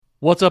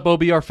What's up,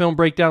 OBR Film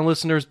Breakdown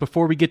listeners?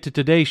 Before we get to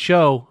today's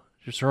show,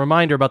 just a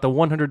reminder about the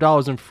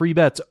 $100 in free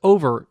bets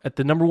over at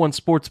the number one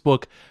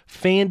sportsbook,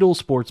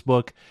 FanDuel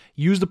Sportsbook.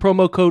 Use the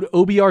promo code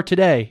OBR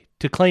today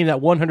to claim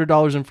that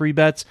 $100 in free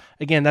bets.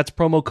 Again, that's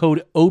promo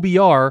code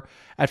OBR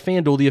at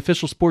FanDuel, the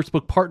official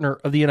sportsbook partner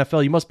of the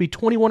NFL. You must be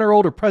 21 or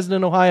older, present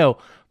in Ohio.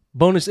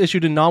 Bonus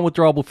issued in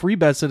non-withdrawable free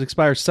bets that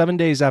expires 7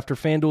 days after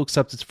FanDuel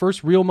accepts its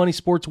first real money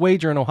sports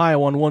wager in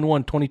Ohio on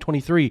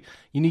 1/1/2023.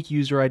 Unique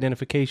user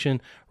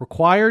identification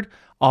required.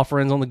 Offer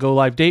ends on the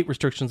go-live date.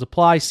 Restrictions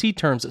apply. See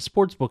terms at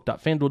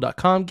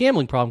sportsbook.fanduel.com.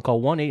 Gambling problem, call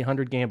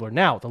 1-800-GAMBLER.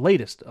 Now, the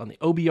latest on the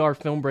OBR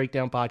Film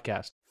Breakdown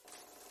podcast.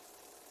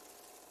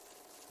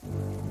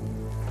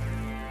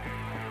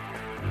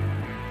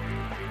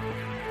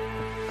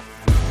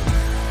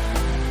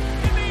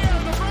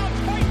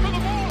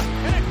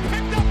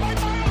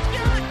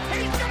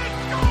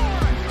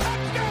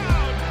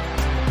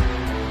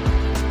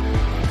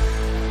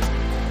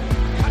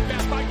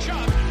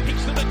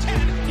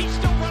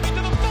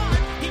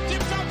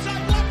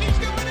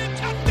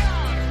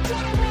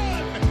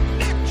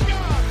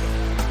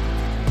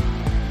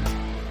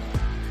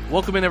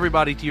 Welcome in,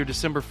 everybody, to your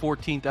December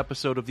 14th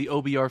episode of the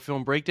OBR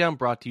Film Breakdown,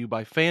 brought to you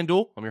by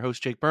FanDuel. I'm your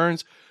host, Jake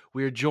Burns.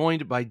 We are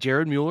joined by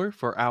Jared Mueller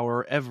for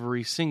our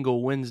every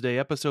single Wednesday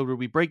episode where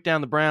we break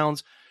down the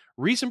Browns'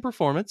 recent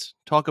performance,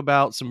 talk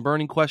about some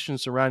burning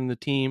questions surrounding the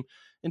team,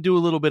 and do a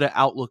little bit of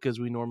outlook as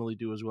we normally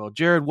do as well.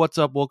 Jared, what's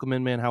up? Welcome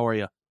in, man. How are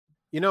you?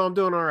 You know, I'm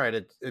doing all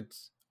right.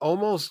 It's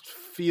almost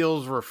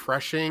feels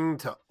refreshing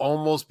to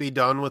almost be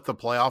done with the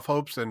playoff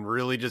hopes and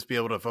really just be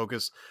able to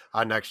focus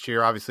on next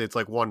year. Obviously, it's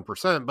like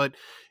 1%, but,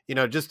 you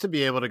know, just to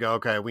be able to go,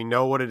 okay, we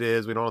know what it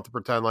is. We don't have to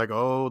pretend like,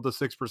 oh, the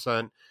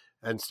 6%,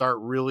 and start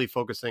really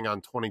focusing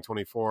on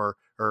 2024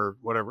 or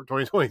whatever,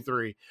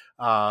 2023.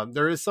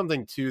 There is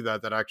something to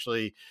that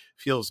actually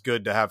feels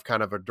good to have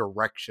kind of a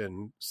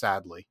direction,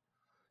 sadly.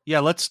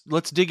 Yeah, let's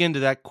dig into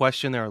that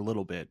question there a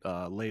little bit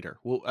later.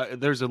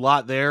 There's a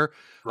lot there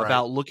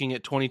about looking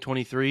at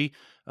 2023.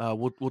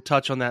 We'll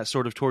touch on that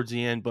sort of towards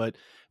the end. But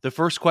the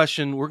first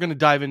question, we're going to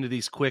dive into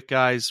these quick,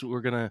 guys.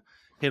 We're going to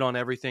hit on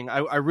everything.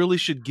 I really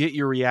should get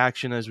your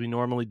reaction as we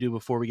normally do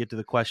before we get to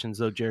the questions,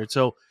 though, Jared.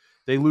 So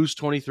they lose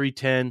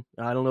 23-10.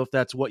 I don't know if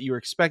that's what you were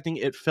expecting.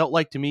 It felt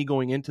like to me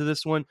going into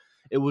this one,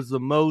 it was the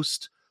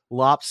most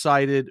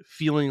lopsided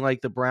feeling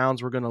like the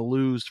Browns were going to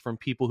lose from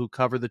people who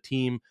cover the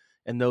team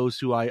and those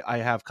who I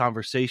have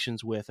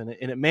conversations with, and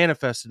it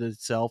manifested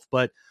itself.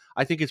 But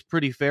I think it's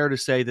pretty fair to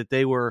say that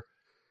they were,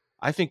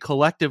 I think,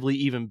 collectively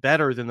even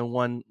better than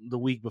the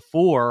week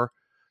before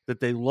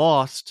that they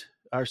lost,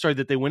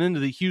 that they went into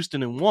the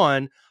Houston and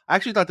won. I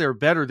actually thought they were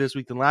better this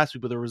week than last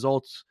week, but the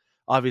results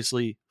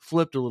obviously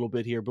flipped a little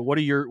bit here. But what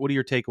are your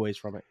takeaways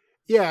from it?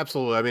 Yeah,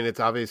 absolutely. I mean,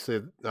 it's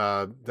obviously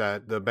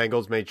that the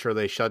Bengals made sure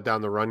they shut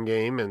down the run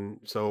game,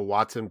 and so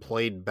Watson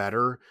played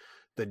better.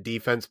 The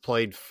defense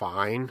played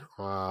fine.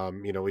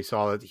 We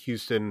saw that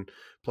Houston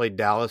played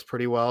Dallas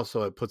pretty well,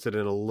 so it puts it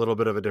in a little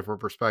bit of a different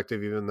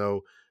perspective, even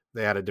though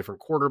they had a different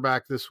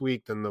quarterback this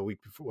week than the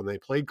week before when they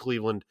played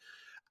Cleveland.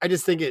 I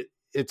just think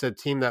it's a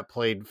team that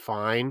played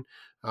fine,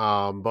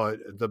 but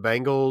the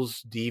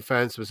Bengals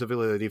defense,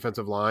 specifically the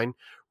defensive line,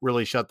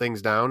 really shut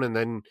things down. And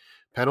then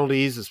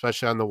penalties,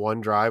 especially on the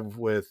one drive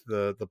with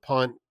the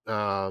punt,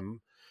 roughing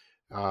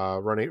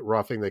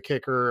the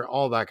kicker,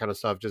 all that kind of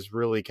stuff, just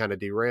really kind of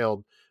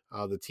derailed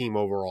the team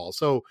overall.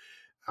 So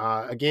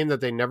a game that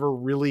they never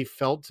really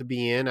felt to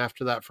be in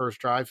after that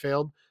first drive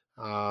failed.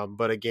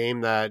 But a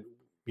game that,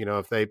 you know,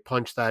 if they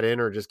punch that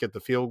in or just get the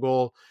field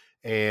goal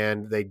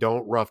and they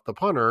don't rough the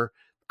punter,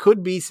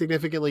 could be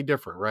significantly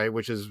different, right?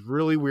 Which is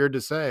really weird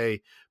to say.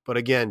 But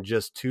again,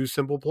 just two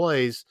simple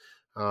plays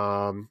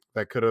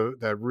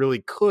that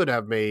really could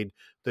have made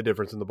the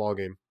difference in the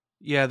ballgame.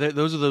 Yeah,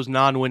 those are those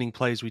non-winning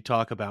plays we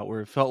talk about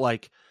where it felt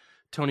like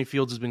Tony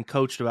Fields has been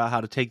coached about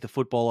how to take the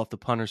football off the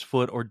punter's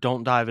foot or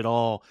don't dive at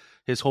all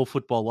his whole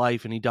football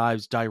life, and he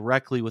dives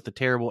directly with a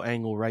terrible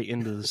angle right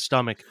into the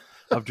stomach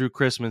of Drew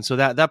Chrisman. So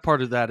that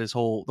part of that is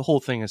the whole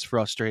thing is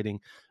frustrating.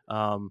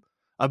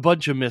 A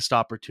bunch of missed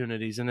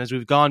opportunities, and as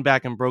we've gone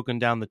back and broken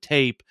down the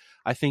tape,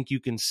 I think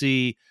you can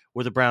see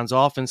where the Browns'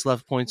 offense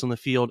left points on the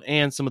field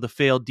and some of the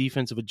failed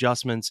defensive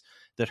adjustments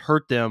that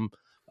hurt them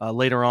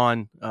later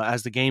on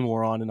as the game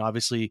wore on, and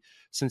obviously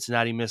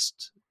Cincinnati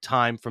missed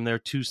time from their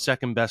two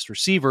second-best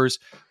receivers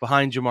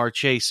behind Jamar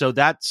Chase. So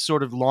that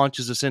sort of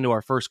launches us into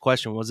our first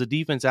question. Was the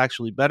defense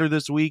actually better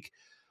this week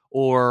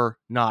or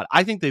not?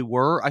 I think they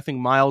were. I think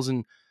Miles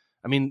and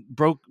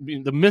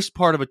the missed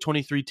part of a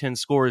 23-10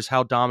 score is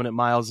how dominant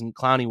Miles and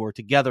Clowney were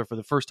together for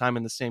the first time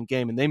in the same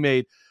game, and they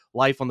made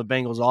life on the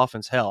Bengals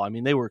offense hell. I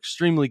mean, they were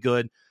extremely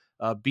good,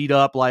 beat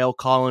up Lyle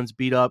Collins,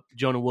 beat up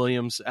Jonah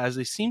Williams, as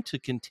they seem to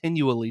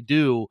continually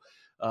do,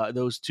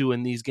 those two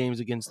in these games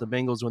against the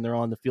Bengals when they're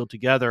on the field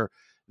together.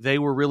 They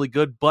were really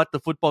good, but the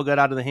football got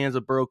out of the hands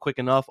of Burrow quick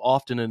enough,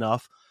 often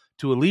enough,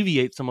 to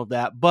alleviate some of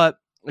that. But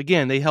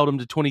again, they held him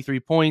to 23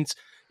 points.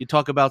 You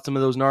talk about some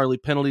of those gnarly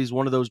penalties.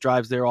 One of those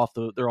drives they're off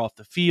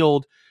the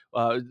field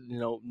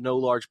no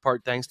large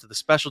part thanks to the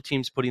special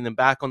teams putting them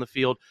back on the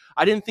field.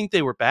 I didn't think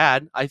they were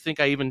bad. I think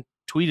I even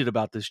tweeted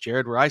about this,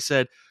 Jared, where I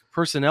said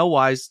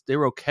personnel-wise, they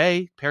were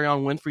okay.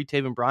 Perrion Winfrey,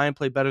 Taven Bryan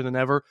played better than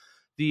ever.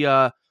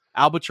 The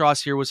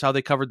albatross here was how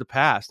they covered the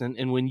pass.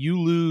 And when you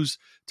lose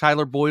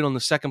Tyler Boyd on the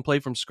second play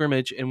from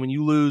scrimmage, and when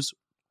you lose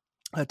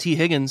T.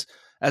 Higgins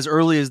as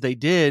early as they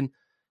did,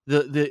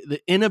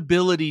 the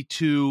inability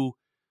to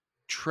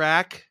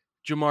track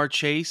Jamar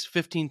Chase,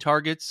 15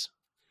 targets,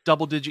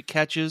 double-digit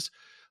catches,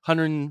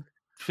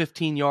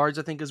 115 yards,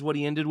 I think is what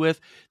he ended with.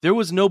 There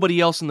was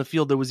nobody else in the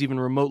field that was even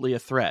remotely a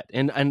threat.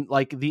 And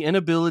like the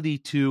inability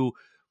to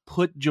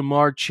put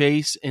Jamar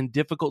Chase in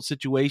difficult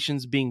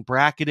situations, being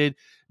bracketed,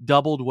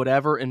 doubled,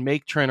 whatever, and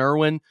make Trent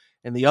Irwin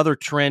and the other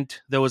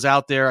Trent that was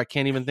out there, I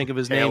can't even think of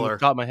his name off the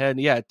top of my head.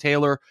 Yeah,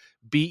 Taylor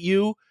beat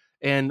you.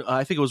 And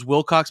I think it was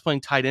Wilcox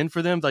playing tight end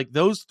for them. Like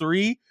those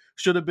three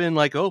should have been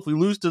like, oh, if we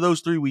lose to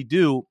those three, we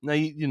do. Now,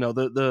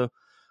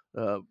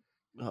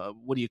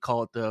 what do you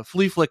call it? The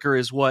flea flicker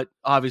is what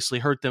obviously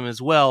hurt them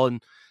as well.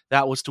 And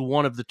that was to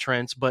one of the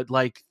Trents. But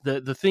like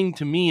the thing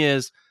to me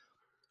is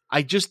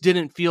I just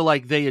didn't feel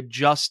like they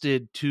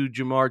adjusted to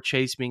Jamar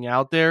Chase being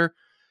out there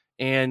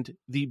and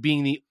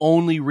being the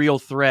only real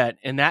threat.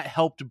 And that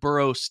helped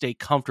Burrow stay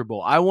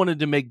comfortable. I wanted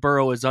to make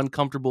Burrow as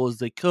uncomfortable as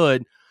they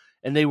could,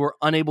 and they were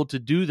unable to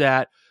do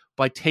that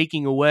by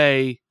taking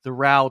away the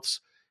routes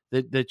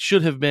that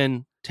should have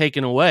been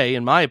taken away,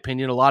 in my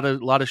opinion. A lot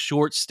of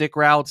short stick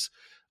routes,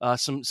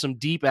 some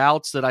deep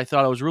outs that I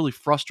thought I was really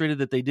frustrated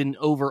that they didn't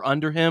over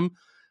under him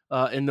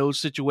in those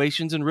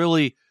situations. And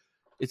really,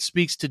 it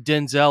speaks to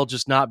Denzel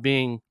just not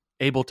being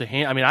able to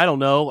handle. I mean, I don't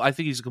know. I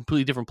think he's a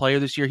completely different player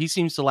this year. He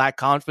seems to lack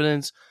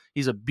confidence.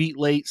 He's a beat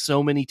late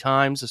so many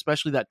times,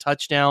 especially that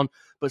touchdown,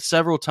 but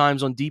several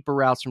times on deeper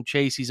routes from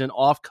Chase. He's in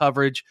off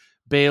coverage,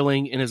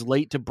 bailing, and is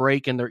late to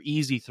break, and they're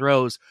easy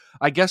throws.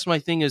 I guess my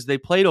thing is they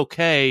played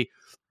okay,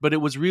 but it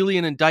was really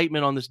an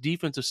indictment on this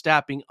defensive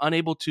staff being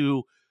unable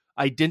to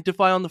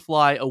identify on the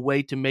fly a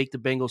way to make the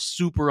Bengals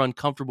super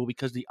uncomfortable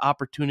because the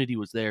opportunity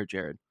was there,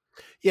 Jared.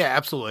 Yeah,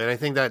 absolutely. And I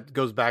think that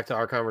goes back to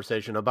our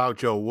conversation about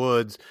Joe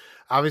Woods.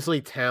 Obviously,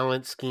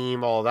 talent,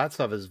 scheme, all that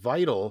stuff is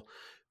vital,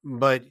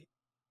 but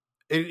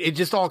it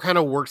just all kind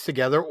of works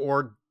together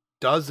or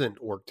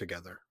doesn't work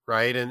together,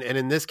 right? And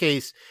in this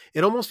case,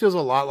 it almost feels a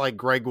lot like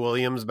Greg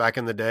Williams back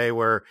in the day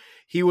where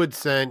he would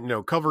send,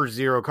 cover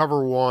 0,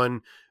 cover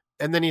 1,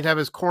 and then he'd have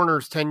his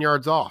corners 10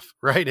 yards off,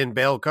 right? And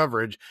bail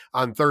coverage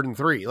on 3rd and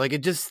 3. Like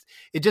it just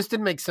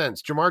didn't make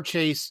sense. Jamar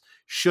Chase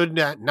should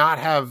not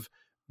have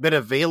been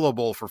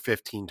available for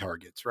 15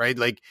 targets, right?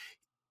 Like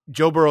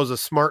Joe Burrow's a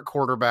smart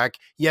quarterback.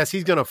 Yes,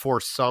 he's going to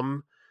force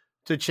some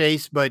to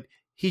Chase, but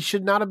he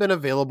should not have been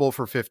available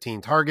for 15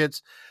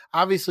 targets.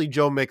 Obviously,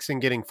 Joe Mixon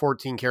getting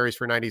 14 carries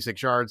for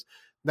 96 yards,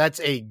 that's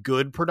a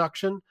good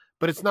production,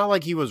 but it's not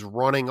like he was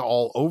running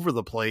all over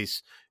the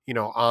place,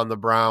 on the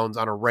Browns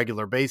on a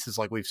regular basis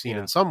like we've seen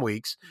in some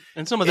weeks.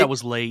 And some of that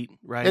was late,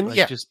 right? And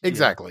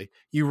exactly.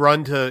 You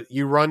run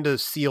to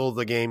seal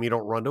the game. You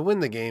don't run to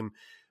win the game.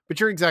 But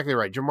you're exactly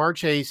right. Jamar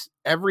Chase,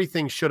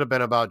 everything should have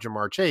been about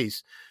Jamar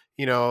Chase.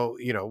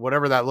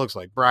 Whatever that looks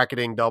like,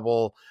 bracketing,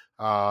 double,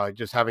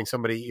 just having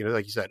somebody,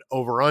 like you said,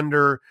 over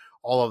under,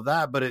 all of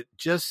that. But it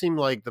just seemed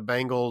like the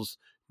Bengals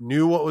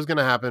knew what was going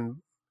to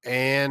happen,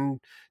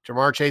 and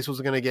Jamar Chase was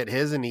going to get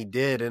his, and he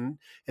did. And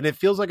it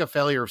feels like a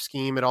failure of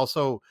scheme. It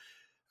also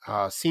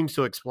seems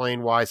to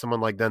explain why someone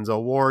like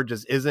Denzel Ward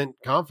just isn't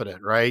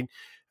confident, right?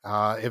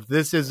 If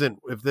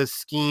this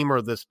scheme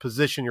or this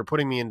position you're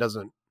putting me in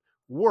doesn't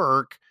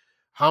work,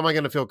 how am I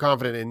going to feel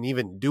confident in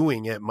even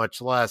doing it,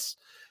 much less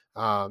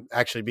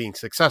actually being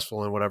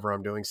successful in whatever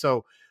I'm doing?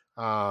 So,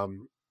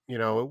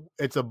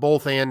 it's a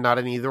both and, not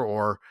an either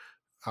or.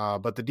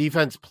 But the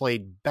defense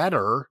played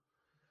better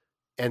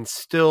and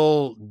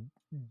still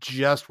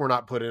just were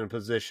not put in a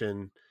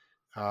position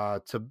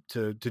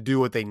to do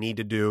what they need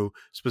to do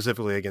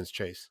specifically against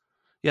Chase.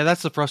 Yeah,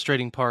 that's the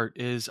frustrating part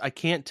is I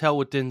can't tell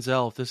with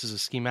Denzel if this is a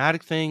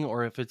schematic thing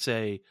or if it's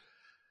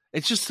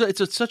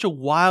such a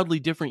wildly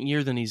different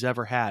year than he's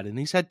ever had. And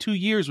he's had 2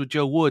 years with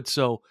Joe Woods.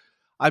 So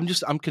I'm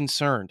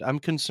concerned. I'm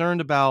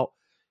concerned about,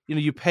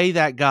 you pay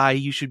that guy,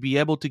 you should be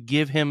able to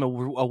give him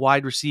a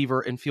wide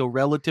receiver and feel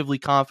relatively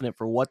confident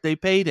for what they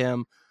paid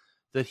him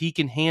that he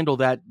can handle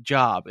that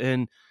job.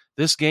 And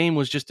this game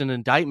was just an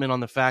indictment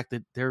on the fact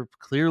that there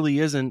clearly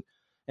isn't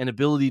an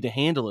ability to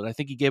handle it. I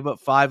think he gave up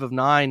 5 of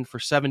 9 for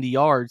 70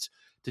 yards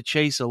to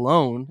Chase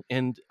alone.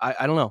 And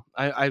I don't know.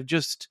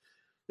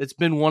 It's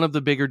been one of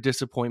the bigger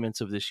disappointments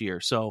of this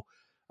year. So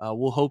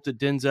we'll hope that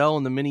Denzel,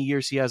 in the many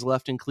years he has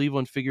left in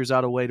Cleveland, figures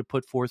out a way to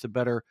put forth a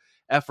better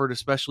effort,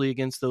 especially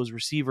against those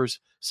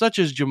receivers such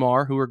as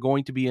Jamar, who are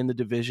going to be in the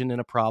division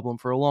and a problem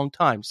for a long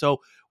time.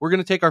 So we're going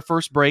to take our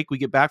first break. We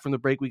get back from the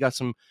break. We got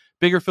some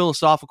bigger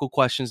philosophical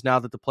questions now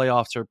that the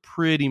playoffs are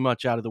pretty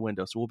much out of the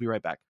window. So we'll be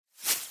right back.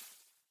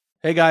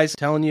 Hey guys,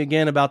 telling you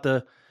again about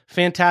the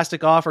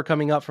fantastic offer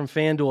coming up from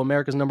FanDuel,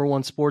 America's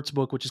 #1 sports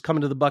book, which is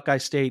coming to the Buckeye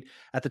State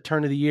at the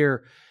turn of the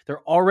year.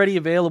 They're already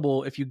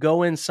available. If you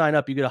go in, sign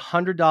up, you get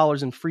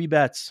 $100 in free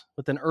bets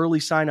with an early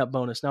sign-up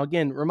bonus. Now,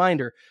 again,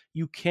 reminder,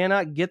 you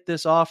cannot get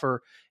this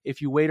offer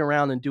if you wait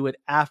around and do it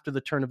after the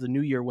turn of the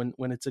new year when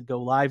it's a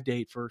go-live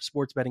date for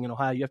sports betting in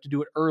Ohio. You have to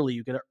do it early.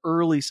 You get an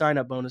early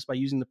sign-up bonus by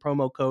using the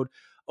promo code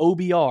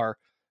OBR.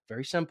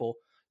 Very simple.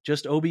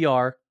 Just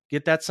OBR.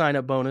 Get that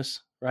sign-up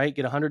bonus. Right?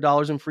 Get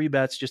 $100 in free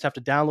bets. Just have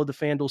to download the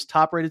FanDuel's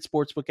top-rated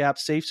sportsbook app.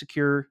 Safe,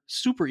 secure,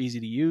 super easy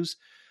to use.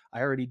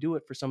 I already do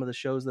it for some of the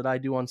shows that I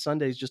do on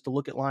Sundays just to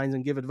look at lines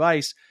and give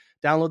advice.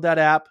 Download that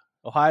app.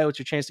 Ohio, it's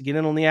your chance to get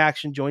in on the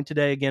action. Join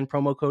today. Again,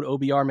 promo code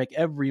OBR. Make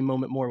every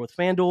moment more with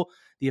FanDuel,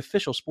 the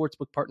official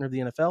sportsbook partner of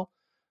the NFL.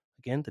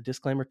 Again, the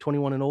disclaimer,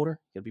 21 and older.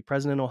 You got to be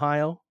present in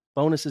Ohio.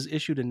 Bonuses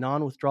issued in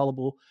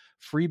non-withdrawable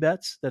free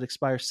bets that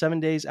expire 7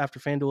 days after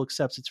FanDuel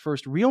accepts its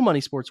first real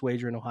money sports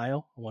wager in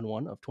Ohio,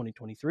 1/1 of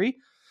 2023.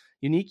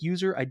 Unique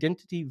user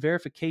identity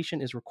verification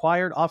is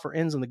required. Offer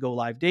ends on the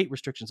go-live date.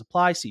 Restrictions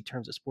apply. See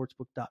terms at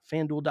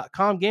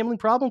sportsbook.fanduel.com. Gambling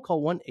problem?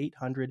 Call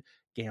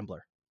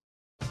 1-800-GAMBLER.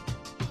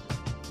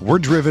 We're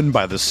driven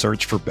by the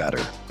search for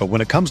better. But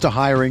when it comes to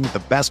hiring,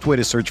 the best way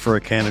to search for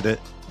a candidate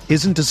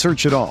isn't to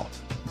search at all.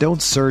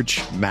 Don't search,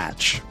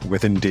 match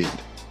with Indeed.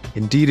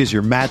 Indeed is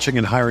your matching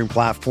and hiring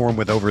platform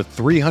with over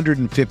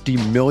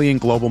 350 million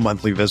global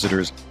monthly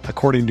visitors,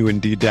 according to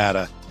Indeed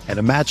data, and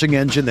a matching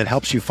engine that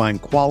helps you find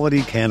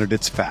quality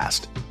candidates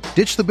fast.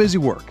 Ditch the busy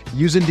work.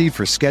 Use Indeed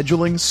for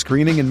scheduling,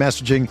 screening, and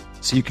messaging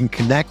so you can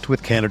connect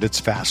with candidates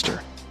faster.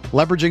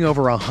 Leveraging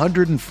over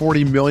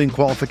 140 million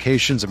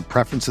qualifications and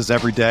preferences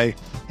every day,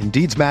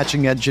 Indeed's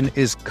matching engine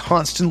is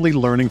constantly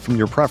learning from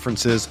your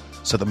preferences,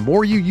 so the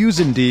more you use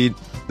Indeed,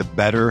 the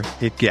better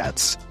it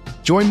gets.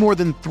 Join more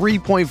than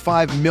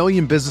 3.5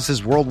 million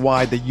businesses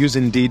worldwide that use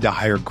Indeed to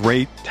hire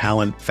great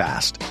talent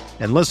fast.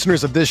 And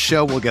listeners of this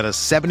show will get a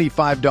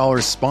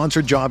 $75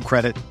 sponsored job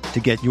credit to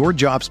get your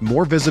jobs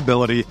more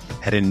visibility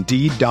at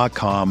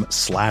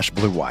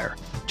Indeed.com/Blue Wire.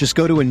 Just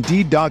go to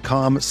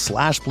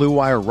Indeed.com/Blue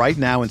Wire right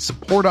now and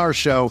support our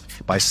show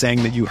by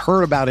saying that you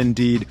heard about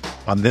Indeed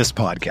on this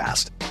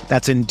podcast.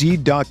 That's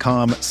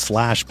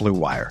Indeed.com/Blue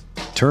Wire.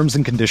 Terms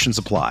and conditions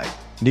apply.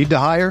 Need to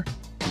hire?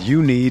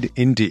 You need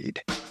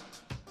Indeed.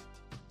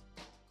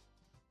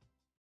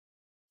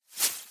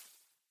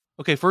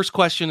 Okay, first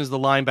question is the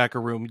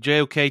linebacker room.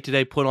 JOK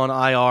today put on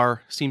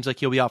IR. Seems like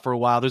he'll be out for a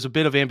while. There's a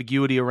bit of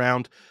ambiguity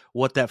around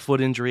what that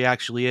foot injury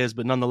actually is,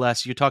 but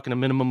nonetheless, you're talking a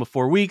minimum of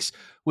 4 weeks,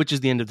 which is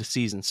the end of the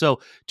season.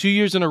 So 2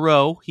 years in a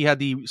row, he had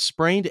the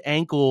sprained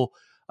ankle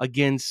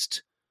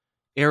against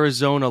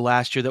Arizona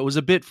last year that was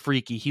a bit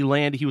freaky. He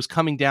was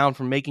coming down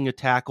from making a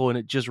tackle, and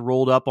it just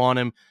rolled up on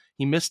him.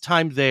 He missed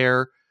time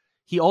there.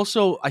 He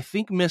also, I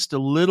think, missed a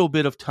little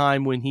bit of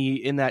time when he,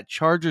 in that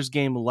Chargers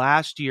game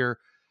last year,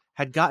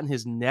 had gotten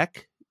his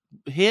neck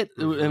hit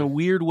in a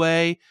weird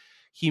way.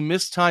 He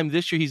missed time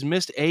this year. He's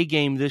missed a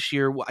game this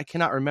year. I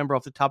cannot remember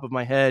off the top of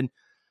my head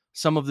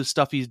some of the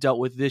stuff he's dealt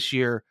with this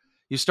year.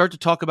 You start to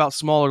talk about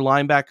smaller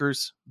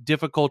linebackers,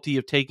 difficulty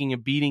of taking a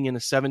beating in a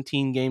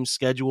 17-game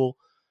schedule.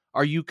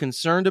 Are you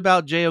concerned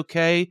about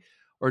JOK,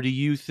 or do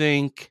you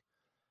think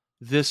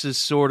this is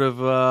sort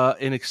of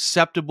an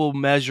acceptable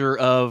measure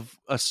of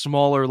a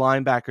smaller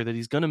linebacker that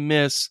he's going to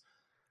miss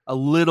a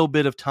little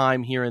bit of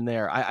time here and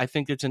there? I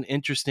think it's an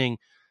interesting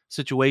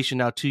situation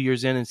now 2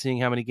 years in and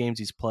seeing how many games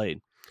he's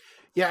played.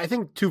 Yeah, I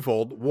think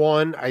twofold.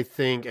 One, I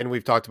think, and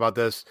we've talked about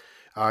this,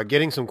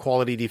 getting some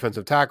quality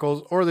defensive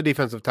tackles or the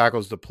defensive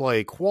tackles to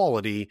play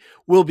quality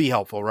will be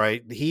helpful,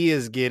 right?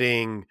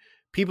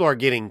 People are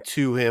getting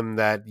to him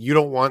that you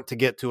don't want to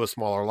get to a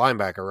smaller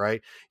linebacker,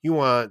 right? You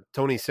want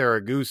Tony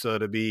Saragusa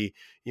to be,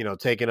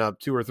 taking up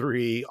 2 or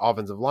 3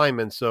 offensive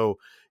linemen, so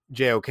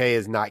JOK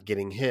is not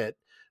getting hit.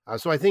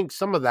 So I think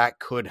some of that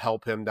could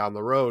help him down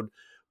the road.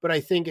 But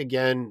I think,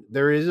 again,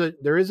 there is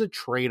a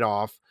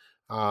trade-off,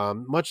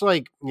 much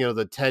like,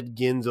 the Ted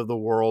Ginns of the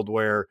world,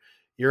 where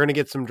you're going to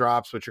get some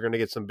drops, but you're going to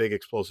get some big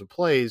explosive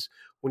plays.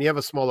 When you have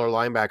a smaller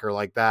linebacker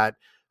like that,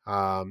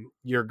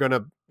 you're going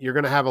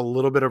to have a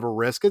little bit of a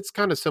risk. It's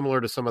kind of similar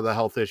to some of the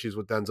health issues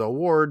with Denzel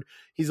Ward.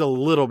 He's a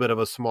little bit of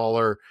a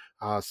smaller,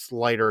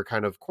 slighter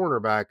kind of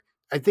cornerback.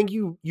 I think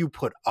you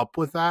put up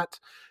with that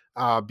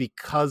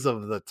because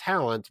of the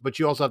talent, but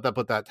you also have to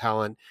put that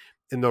talent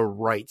in the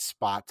right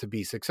spot to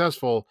be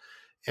successful.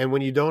 And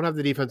when you don't have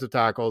the defensive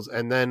tackles,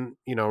 and then,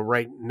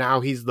 right now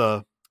he's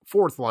the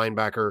 4th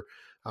linebacker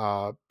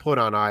put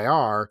on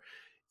IR,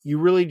 you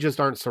really just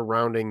aren't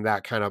surrounding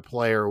that kind of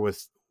player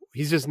with,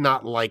 he's just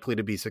not likely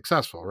to be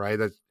successful, right?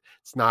 That's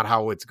not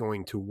how it's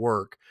going to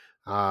work.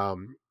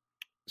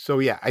 So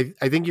yeah,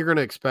 I think you're going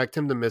to expect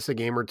him to miss a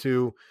game or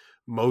two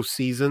most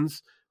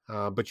seasons.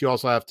 But you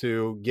also have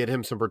to get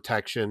him some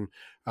protection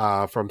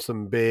from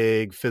some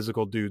big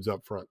physical dudes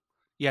up front.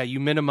 Yeah, you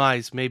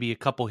minimize maybe a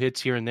couple hits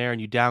here and there,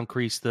 and you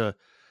downcrease the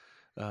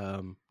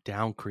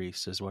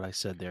downcrease is what I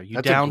said there. You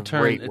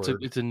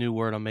downturn. It's a new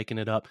word. I'm making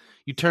it up.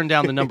 You turn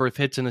down the number of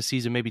hits in a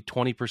season, maybe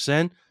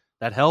 20%.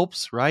 That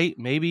helps, right?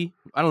 Maybe.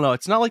 I don't know.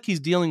 It's not like he's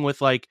dealing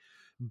with like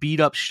beat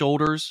up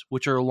shoulders,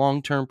 which are a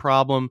long-term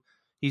problem.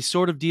 He's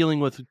sort of dealing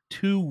with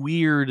two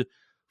weird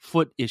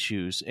foot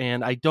issues,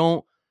 and I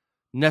don't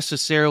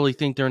necessarily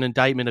think they're an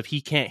indictment of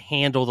he can't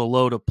handle the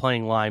load of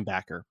playing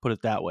linebacker, put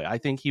it that way. I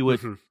think he would,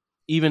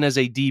 even as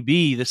a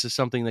DB, this is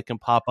something that can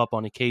pop up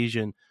on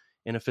occasion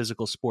in a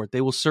physical sport.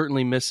 They will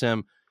certainly miss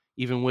him,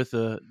 even with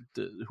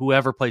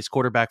whoever plays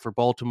quarterback for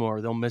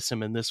Baltimore. They'll miss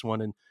him in this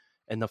one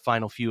and the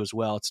final few as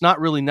well. It's not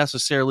really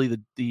necessarily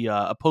the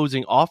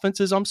opposing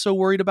offenses I'm so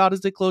worried about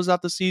as they close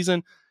out the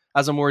season,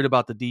 as I'm worried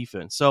about the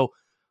defense. So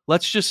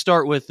let's just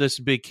start with this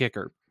big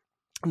kicker.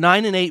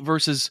 9-8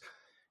 versus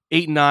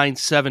 8-9,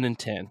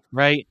 7-10,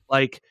 right?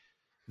 Like,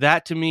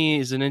 that to me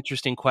is an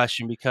interesting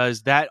question,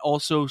 because that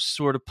also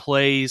sort of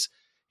plays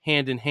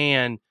hand in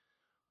hand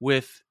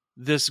with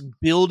this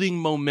building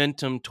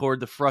momentum toward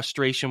the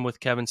frustration with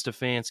Kevin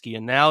Stefanski.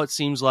 And now it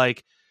seems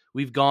like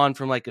we've gone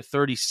from like a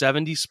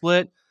 30-70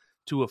 split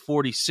to a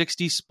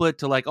 40-60 split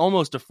to like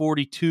almost a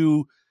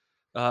 42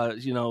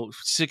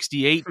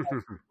 68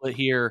 split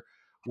here,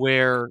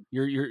 where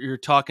you're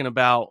talking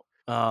about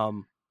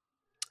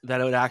that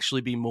it would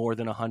actually be more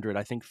than 100.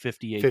 I think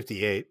 58.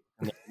 58.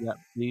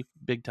 Yeah,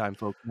 big time,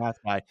 folks. Math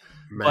guy.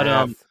 Math.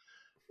 But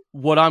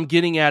what I'm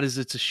getting at is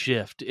it's a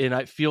shift, and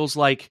it feels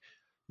like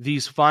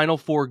these final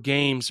four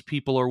games,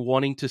 people are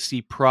wanting to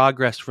see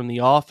progress from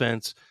the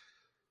offense.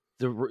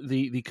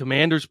 The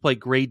Commanders play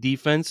great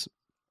defense.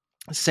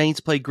 Saints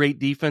play great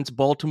defense.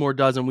 Baltimore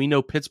does, and we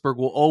know Pittsburgh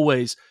will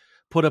always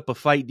put up a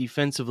fight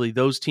defensively.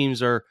 Those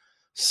teams are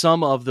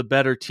some of the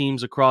better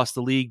teams across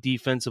the league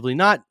defensively.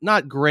 Not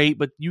great,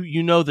 but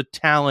you know the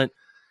talent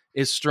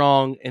is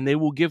strong, and they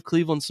will give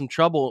Cleveland some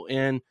trouble.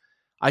 And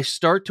I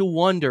start to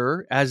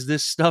wonder, as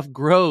this stuff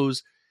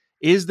grows,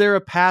 is there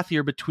a path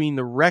here between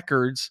the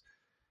records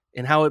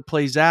and how it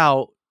plays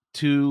out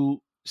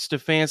to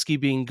Stefanski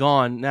being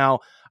gone? Now,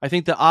 I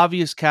think the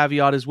obvious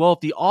caveat is, well, if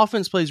the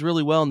offense plays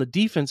really well and the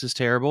defense is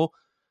terrible,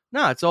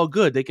 no, it's all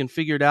good. They can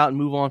figure it out and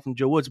move on from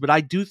Joe Woods. But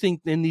I do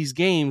think in these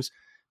games,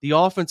 the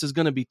offense is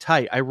going to be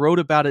tight. I wrote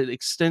about it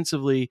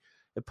extensively.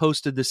 I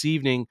posted this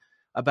evening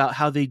about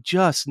how they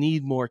just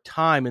need more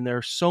time. And there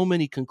are so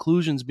many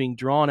conclusions being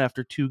drawn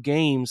after two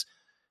games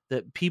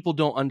that people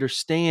don't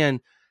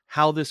understand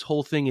how this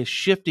whole thing is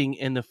shifting,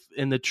 and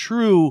the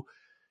true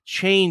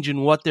change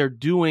in what they're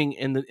doing,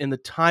 and the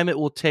time it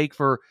will take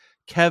for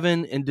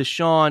Kevin and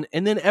Deshaun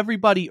and then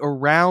everybody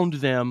around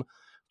them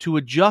to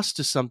adjust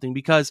to something.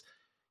 Because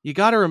you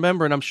got to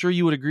remember, and I'm sure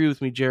you would agree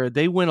with me, Jared,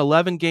 they win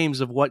 11 games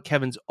of what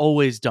Kevin's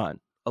always done.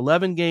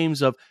 11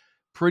 games of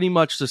pretty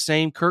much the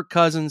same Kirk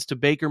Cousins to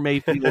Baker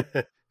Mayfield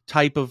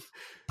type of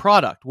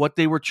product, what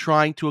they were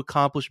trying to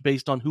accomplish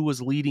based on who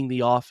was leading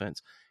the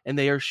offense. And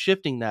they are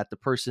shifting that. The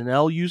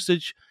personnel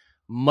usage,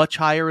 much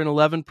higher in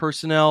 11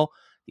 personnel,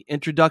 the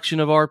introduction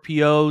of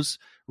RPOs,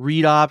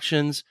 read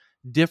options,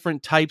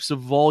 different types of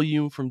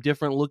volume from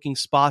different looking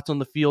spots on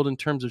the field in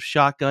terms of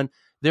shotgun.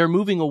 They're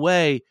moving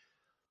away.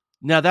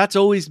 Now, that's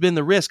always been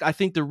the risk. I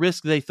think the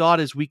risk they thought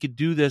is we could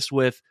do this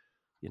with,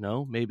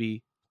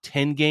 maybe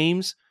 10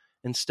 games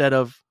instead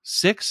of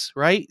 6,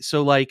 right?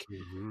 So like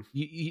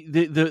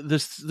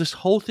this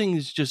whole thing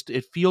is just,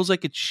 it feels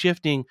like it's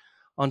shifting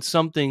on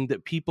something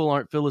that people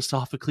aren't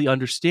philosophically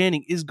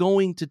understanding is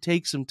going to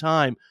take some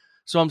time.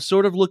 So I'm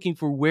sort of looking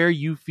for where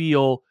you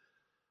feel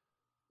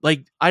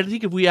like, I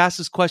think if we asked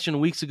this question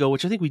weeks ago,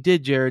 which I think we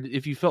did, Jared,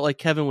 if you felt like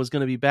Kevin was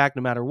going to be back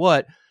no matter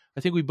what, I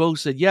think we both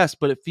said yes,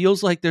 but it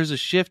feels like there's a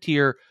shift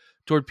here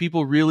toward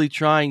people really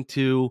trying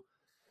to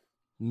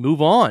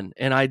move on.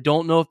 And I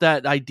don't know if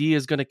that idea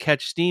is going to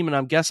catch steam. And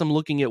I'm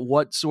looking at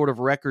what sort of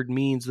record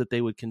means that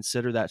they would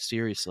consider that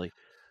seriously.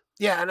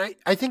 Yeah, and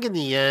I think in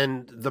the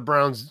end, the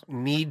Browns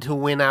need to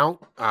win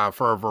out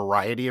for a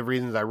variety of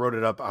reasons. I wrote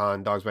it up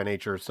on Dogs by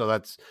Nature, so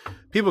that's,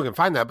 people can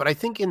find that. But I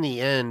think in the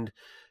end,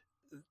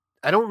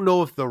 I don't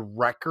know if the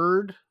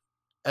record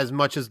as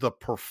much as the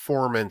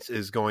performance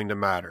is going to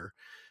matter.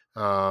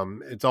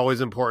 It's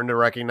always important to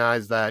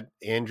recognize that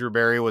Andrew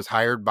Berry was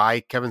hired by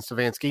Kevin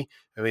Stefanski.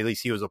 I mean, at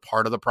least he was a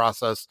part of the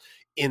process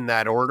in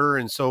that order.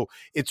 And so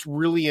it's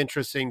really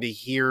interesting to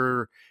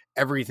hear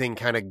everything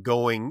kind of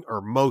going,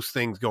 or most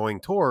things going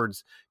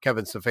towards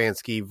Kevin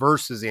Stefanski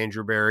versus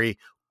Andrew Berry,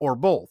 or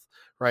both,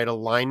 right?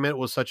 Alignment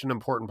was such an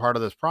important part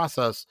of this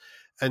process.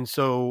 And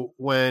so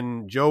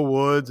when Joe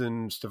Woods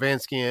and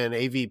Stefanski and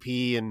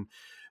AVP and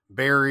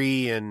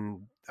Berry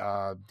and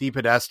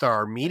DePodesta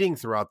are meeting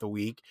throughout the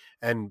week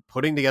and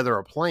putting together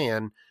a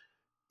plan,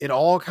 it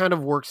all kind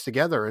of works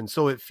together. And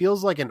so it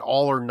feels like an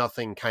all or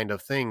nothing kind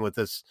of thing with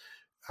this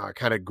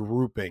kind of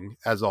grouping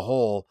as a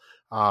whole,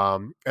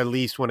 at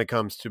least when it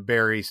comes to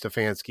Berry,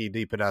 Stefanski,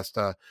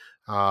 DePodesta,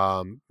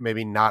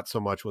 maybe not so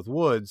much with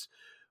Woods.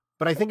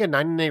 But I think a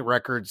 9-8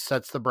 record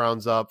sets the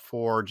Browns up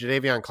for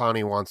Jadeveon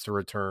Clowney wants to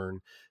return,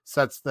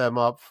 sets them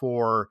up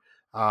for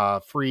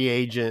free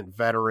agent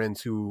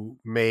veterans who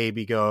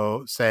maybe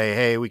say,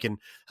 hey, we can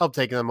help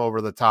take them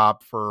over the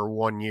top for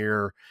 1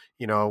 year.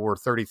 We're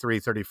 33,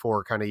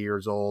 34 kind of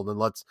years old, and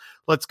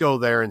let's go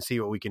there and see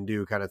what we can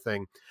do kind of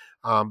thing.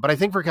 But I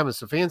think for Kevin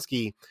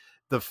Stefanski,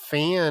 the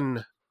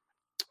fan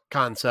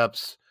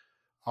concepts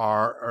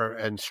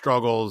and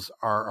struggles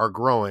are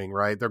growing,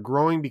 right? They're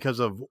growing because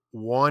of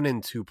 1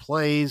 and 2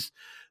 plays.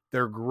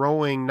 They're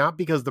growing not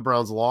because the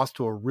Browns lost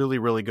to a really,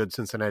 really good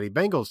Cincinnati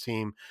Bengals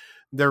team.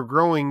 They're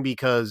growing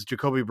because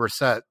Jacoby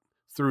Brissett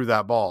threw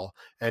that ball.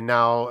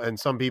 And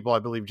some people, I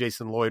believe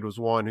Jason Lloyd was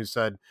one who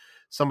said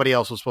somebody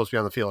else was supposed to be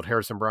on the field,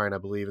 Harrison Bryant, I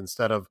believe,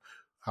 instead of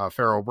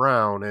Pharaoh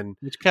Brown. And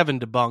which Kevin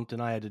debunked,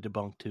 and I had to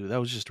debunk too. That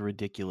was just a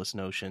ridiculous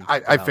notion.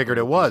 I figured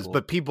it was,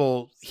 but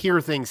people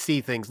hear things, see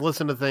things,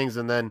 listen to things,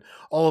 and then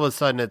all of a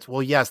sudden it's,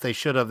 well, yes, they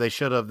should have,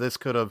 this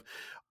could have,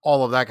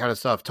 all of that kind of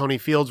stuff. Tony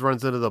Fields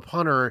runs into the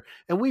punter,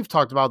 and we've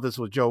talked about this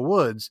with Joe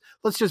Woods.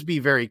 Let's just be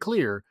very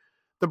clear.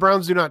 The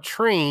Browns do not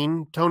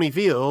train Tony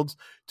Fields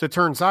to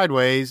turn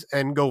sideways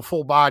and go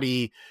full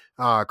body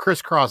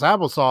crisscross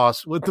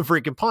applesauce with the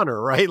freaking punter,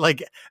 right?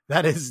 Like,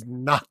 that is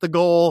not the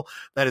goal.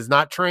 That is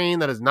not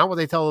trained. That is not what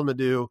they tell him to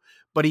do,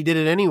 but he did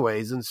it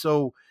anyways. And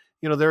so,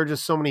 there are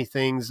just so many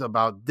things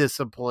about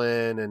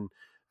discipline and,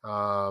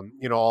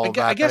 all of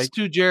that. I guess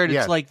too, Jared,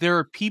 it's like there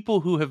are people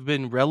who have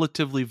been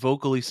relatively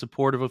vocally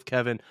supportive of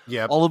Kevin.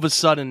 Yep. All of a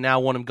sudden now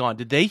want him gone.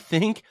 Did they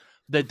think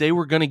that they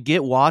were going to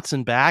get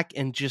Watson back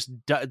and just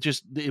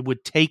it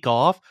would take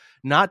off,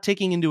 not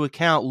taking into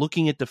account,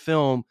 looking at the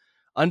film,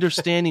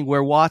 understanding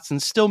where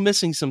Watson's still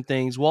missing some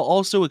things, while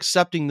also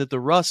accepting that the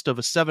rust of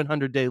a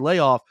 700-day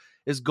layoff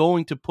is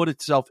going to put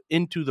itself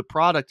into the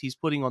product he's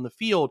putting on the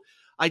field?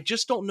 I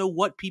just don't know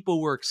what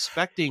people were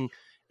expecting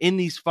in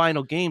these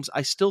final games.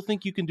 I still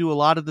think you can do a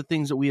lot of the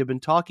things that we have been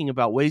talking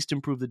about, ways to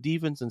improve the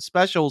defense and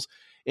specials,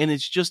 and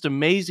it's just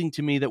amazing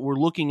to me that we're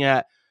looking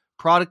at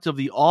product of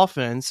the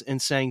offense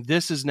and saying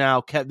this is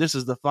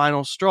the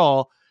final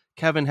straw.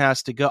 Kevin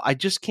has to go. I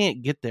just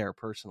can't get there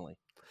personally.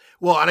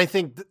 Well, and I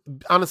think,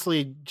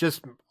 honestly,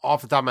 just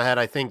off the top of my head,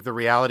 I think the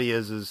reality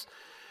is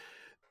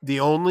the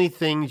only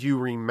things you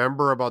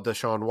remember about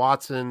Deshaun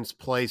Watson's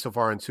play so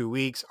far in 2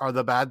 weeks are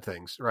the bad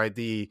things, right?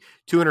 The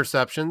 2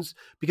 interceptions,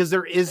 because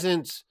there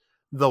isn't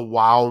the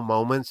wow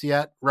moments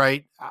yet,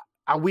 right?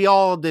 We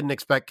all didn't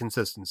expect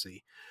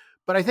consistency,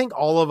 but I think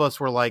all of us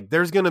were like,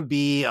 there's going to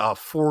be a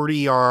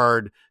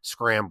 40-yard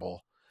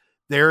scramble.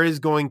 There is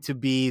going to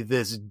be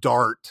this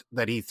dart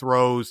that he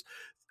throws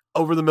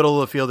over the middle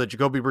of the field that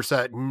Jacoby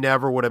Brissett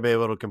never would have been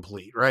able to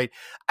complete, right?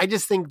 I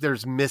just think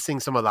there's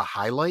missing some of the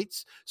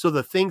highlights. So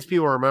the things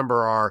people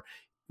remember are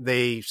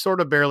they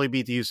sort of barely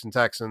beat the Houston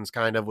Texans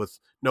kind of with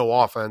no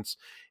offense,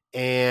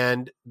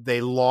 and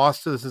they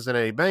lost to the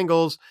Cincinnati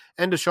Bengals,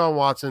 and Deshaun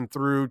Watson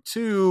threw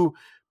 2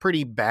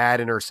 pretty bad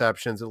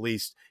interceptions. At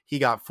least he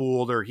got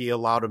fooled, or he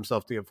allowed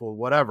himself to get fooled,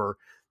 whatever.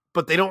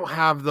 But they don't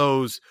have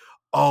those,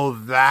 oh,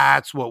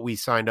 that's what we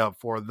signed up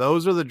for.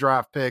 Those are the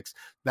draft picks.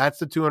 That's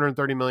the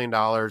 $230 million.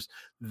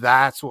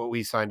 That's what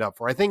we signed up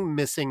for. I think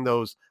missing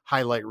those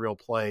highlight reel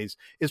plays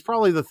is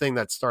probably the thing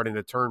that's starting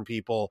to turn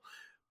people,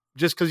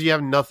 just because you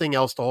have nothing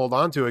else to hold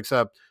on to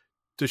except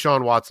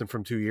Deshaun Watson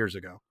from 2 years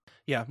ago.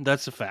 Yeah,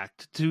 that's a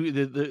fact.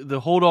 The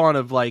hold on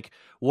of like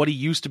what he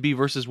used to be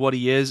versus what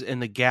he is,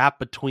 and the gap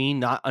between,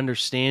 not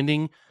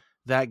understanding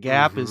that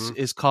gap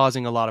is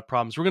causing a lot of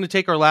problems. We're going to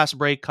take our last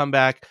break, come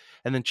back,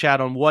 and then chat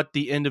on what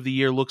the end of the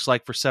year looks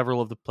like for several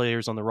of the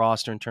players on the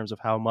roster in terms of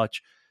how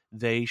much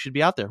they should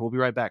be out there. We'll be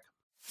right back.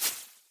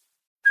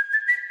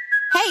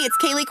 Hey, it's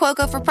Kaylee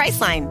Cuoco for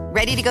Priceline.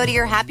 Ready to go to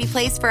your happy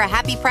place for a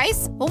happy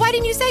price? Well, why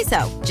didn't you say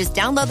so? Just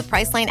download the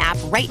Priceline app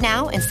right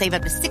now and save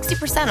up to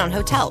 60% on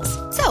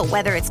hotels. So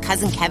whether it's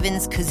Cousin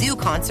Kevin's Kazoo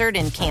Concert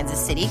in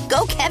Kansas City,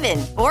 go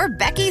Kevin, or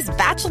Becky's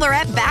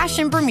Bachelorette Bash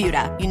in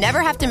Bermuda, you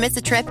never have to miss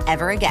a trip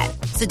ever again.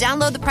 So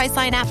download the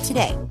Priceline app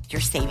today.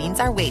 Your savings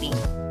are waiting.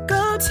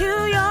 Go to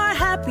your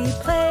happy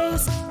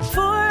place for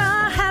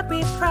a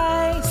happy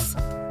price.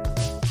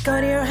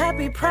 Go to your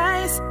happy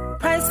price,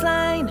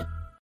 Priceline.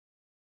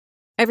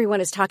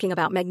 Everyone is talking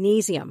about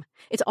magnesium.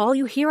 It's all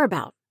you hear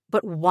about.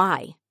 But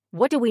why?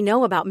 What do we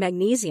know about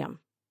magnesium?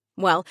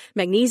 Well,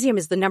 magnesium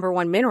is the number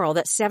one mineral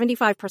that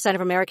 75%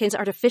 of Americans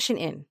are deficient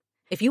in.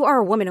 If you are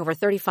a woman over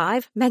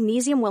 35,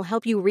 magnesium will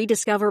help you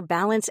rediscover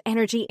balance,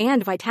 energy,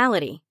 and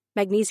vitality.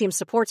 Magnesium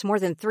supports more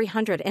than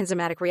 300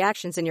 enzymatic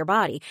reactions in your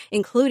body,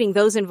 including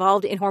those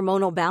involved in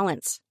hormonal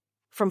balance.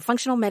 From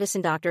functional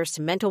medicine doctors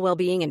to mental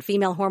well-being and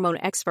female hormone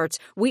experts,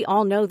 we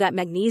all know that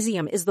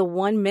magnesium is the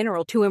one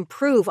mineral to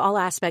improve all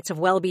aspects of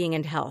well-being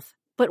and health.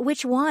 But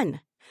which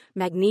one?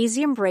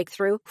 Magnesium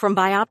Breakthrough from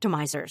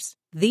Bioptimizers,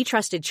 the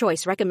trusted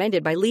choice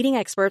recommended by leading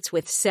experts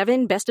with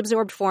 7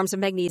 best-absorbed forms of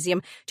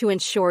magnesium to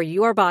ensure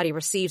your body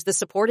receives the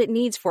support it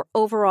needs for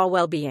overall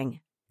well-being.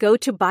 Go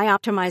to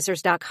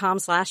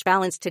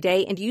bioptimizers.com/balance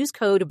today and use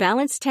code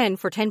BALANCE10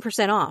 for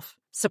 10% off.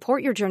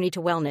 Support your journey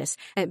to wellness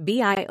at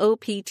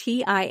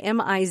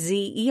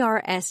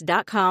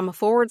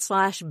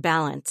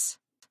bioptimizers.com/balance.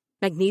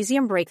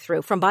 Magnesium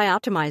Breakthrough from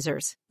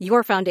Bioptimizers,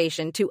 your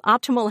foundation to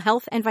optimal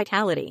health and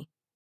vitality.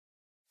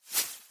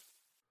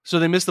 So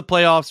they missed the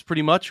playoffs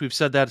pretty much. We've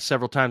said that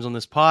several times on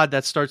this pod.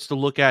 That starts to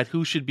look at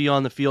who should be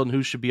on the field and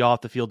who should be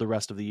off the field the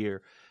rest of the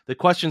year. The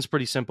question's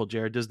pretty simple,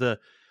 Jared. Does the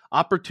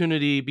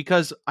opportunity,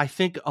 because I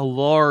think a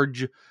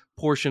large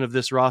portion of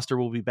this roster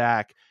will be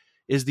back,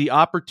 is the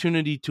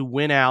opportunity to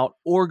win out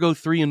or go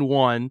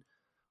 3-1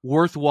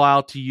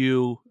 worthwhile to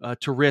you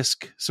to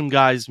risk some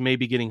guys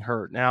maybe getting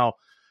hurt? Now,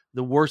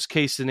 the worst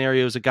case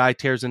scenario is a guy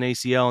tears an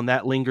ACL and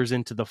that lingers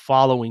into the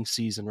following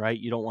season, right?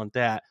 You don't want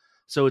that.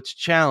 So it's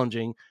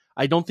challenging.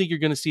 I don't think you're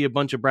going to see a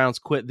bunch of Browns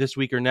quit this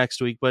week or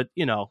next week, but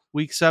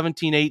week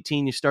 17,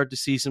 18, you start to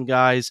see some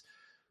guys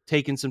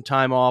taking some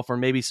time off or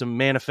maybe some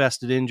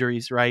manifested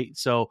injuries, right?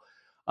 So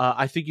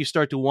I think you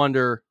start to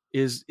wonder,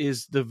 is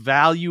the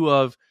value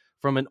of,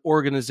 from an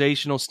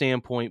organizational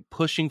standpoint,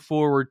 pushing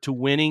forward to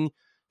winning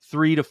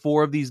 3 to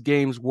 4 of these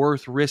games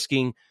worth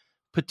risking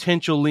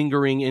potential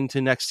lingering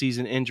into next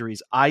season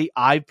injuries?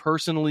 I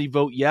personally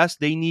vote yes.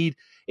 They need,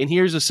 and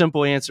here's a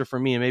simple answer for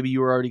me, and maybe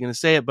you were already going to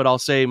say it, but I'll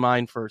say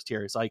mine first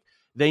here. It's like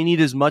they need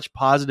as much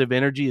positive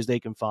energy as they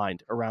can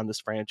find around this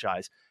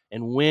franchise,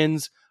 and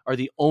wins are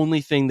the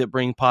only thing that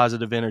bring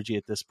positive energy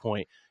at this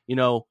point.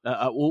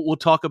 We'll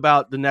talk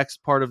about the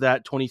next part of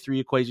that 23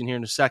 equation here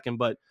in a second,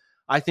 but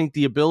I think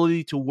the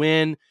ability to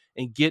win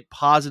and get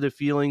positive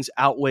feelings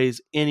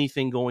outweighs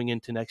anything going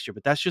into next year.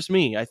 But that's just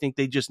me. I think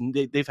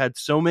they've had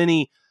so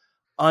many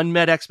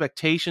unmet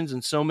expectations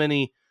and so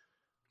many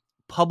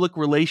public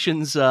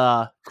relations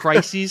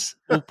crises,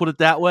 we'll put it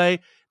that way,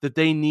 that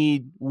they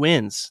need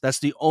wins. That's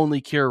the only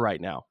cure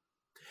right now.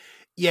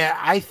 Yeah,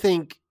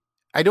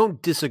 I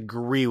don't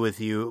disagree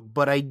with you,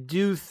 but I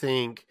do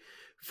think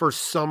for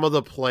some of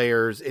the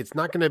players, it's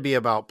not going to be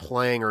about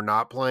playing or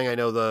not playing. I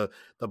know the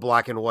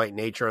black and white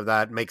nature of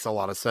that makes a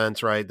lot of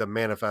sense, right? The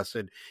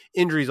manifested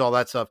injuries, all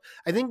that stuff.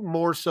 I think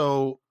more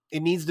so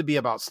it needs to be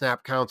about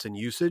snap counts and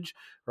usage,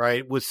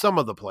 right? With some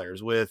of the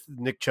players, with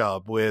Nick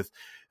Chubb, with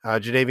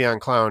Jadeveon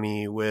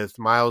Clowney, with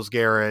Myles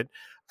Garrett.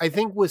 I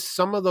think with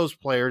some of those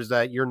players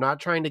that you're not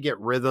trying to get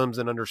rhythms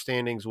and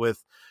understandings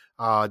with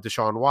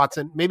Deshaun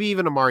Watson, maybe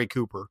even Amari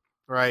Cooper,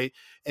 right?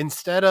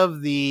 Instead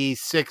of the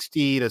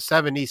 60 to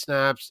 70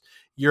 snaps,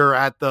 you're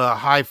at the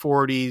high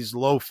 40s,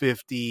 low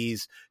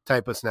 50s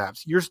type of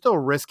snaps. You're still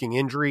risking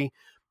injury.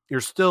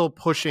 You're still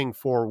pushing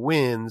for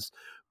wins,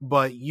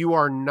 but you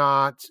are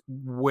not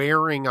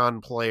wearing on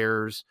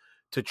players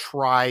to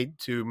try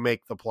to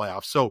make the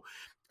playoffs. So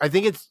I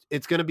think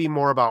it's going to be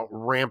more about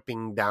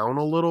ramping down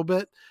a little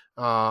bit.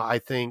 I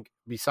think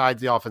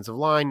besides the offensive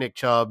line, Nick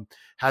Chubb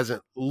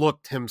hasn't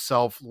looked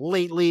himself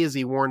lately. Is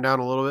he worn down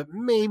a little bit?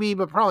 Maybe,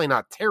 but probably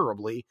not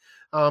terribly.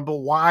 But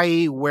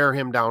why wear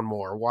him down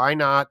more? Why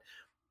not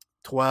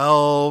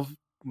 12,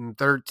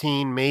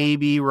 13,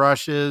 maybe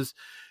rushes?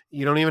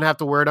 You don't even have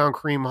to wear down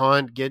Kareem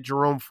Hunt. Get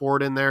Jerome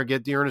Ford in there.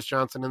 Get Dearness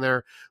Johnson in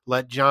there.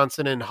 Let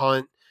Johnson and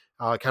Hunt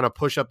kind of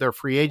push up their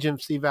free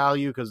agency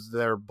value because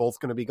they're both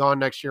going to be gone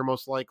next year,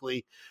 most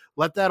likely.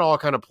 Let that all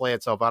kind of play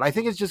itself out. I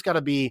think it's just got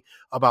to be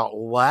about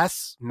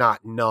less,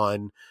 not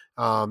none.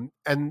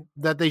 And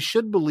that they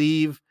should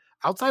believe,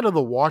 outside of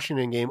the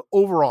Washington game,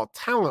 overall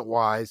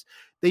talent-wise,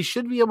 they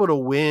should be able to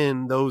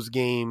win those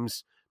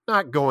games,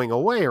 not going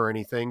away or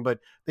anything, but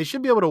they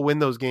should be able to win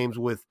those games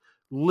with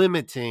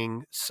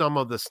limiting some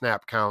of the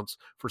snap counts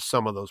for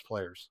some of those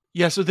players.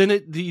 Yeah, so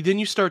then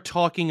you start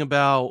talking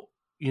about,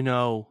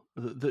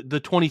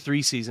 the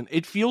 23 season.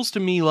 It feels to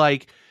me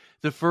like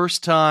the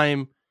first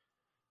time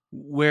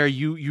where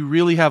you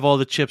really have all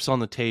the chips on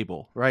the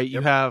table, right? Yep.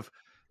 You have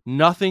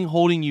nothing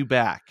holding you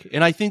back.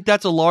 And I think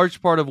that's a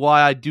large part of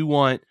why I do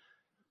want,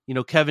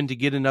 Kevin to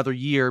get another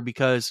year,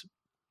 because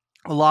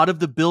a lot of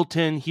the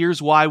built-in,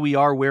 here's why we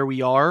are where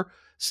we are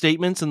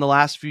statements in the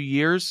last few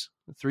years,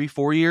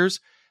 3-4 years,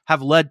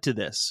 have led to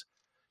this.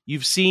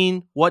 You've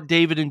seen what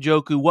David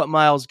Njoku, what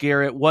Myles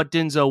Garrett, what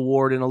Denzel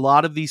Ward, and a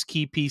lot of these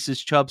key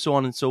pieces, Chubb, so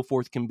on and so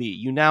forth, can be.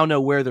 You now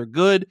know where they're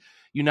good.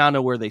 You now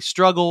know where they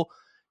struggle.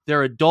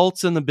 They're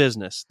adults in the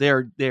business.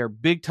 They're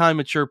big-time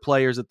mature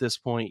players at this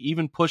point,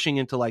 even pushing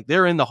into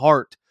they're in the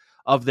heart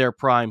of their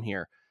prime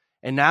here.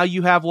 And now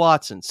you have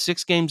Watson,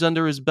 6 games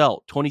under his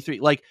belt,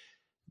 23.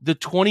 The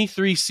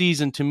 23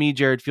 season, to me,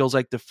 Jared, feels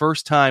like the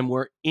first time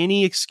where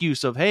any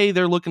excuse of, hey,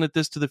 they're looking at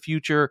this to the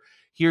future,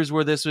 here's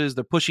where this is,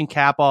 they're pushing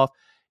cap off.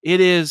 It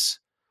is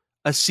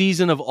a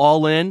season of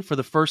all in for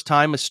the first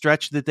time, a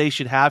stretch that they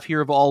should have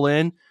here of all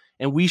in,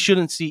 and we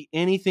shouldn't see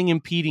anything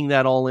impeding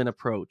that all in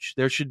approach.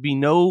 There should be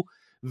no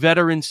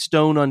veteran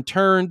stone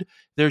unturned.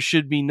 There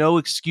should be no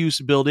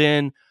excuse built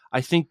in.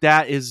 I think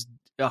that is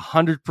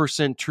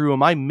 100% true.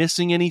 Am I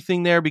missing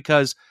anything there?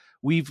 Because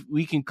we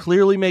can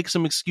clearly make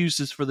some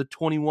excuses for the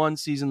 21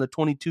 season, the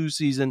 22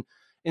 season,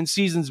 and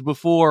seasons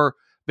before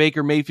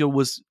Baker Mayfield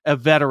was a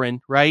veteran,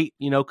 right?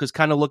 Because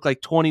kind of looked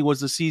like 20 was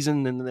the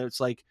season, and it's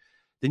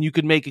then you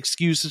could make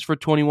excuses for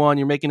 21.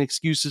 You're making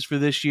excuses for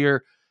this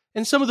year,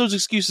 and some of those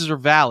excuses are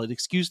valid.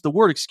 The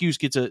word excuse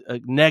gets a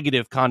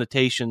negative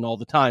connotation all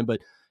the time,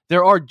 but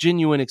there are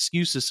genuine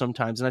excuses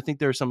sometimes, and I think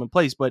there are some in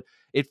place. But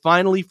it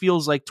finally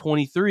feels like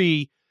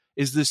 23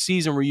 is the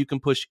season where you can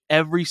push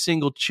every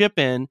single chip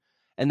in,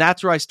 and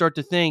that's where I start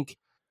to think,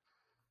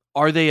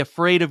 are they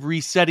afraid of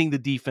resetting the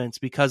defense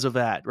because of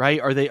that,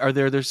 right?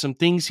 There's some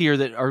things here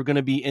that are going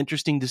to be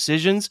interesting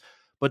decisions,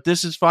 but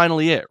this is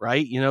finally it,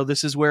 right?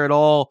 This is where it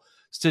all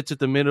sits at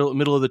the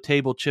middle of the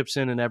table, chips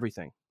in and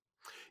everything.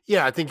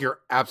 Yeah, I think you're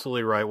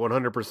absolutely right,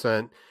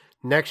 100%.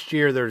 Next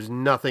year, there's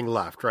nothing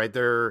left, right?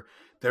 There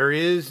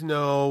is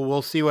no,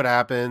 we'll see what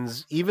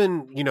happens.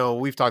 Even,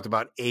 we've talked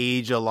about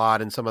age a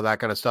lot and some of that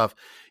kind of stuff.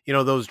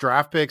 Those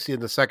draft picks in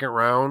the second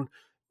round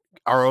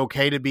are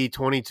okay to be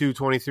 22,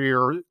 23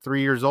 or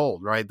 3 years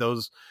old, right?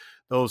 Those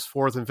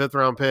fourth and fifth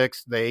round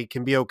picks, they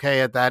can be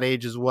okay at that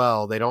age as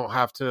well. They don't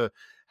have to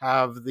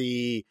have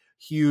the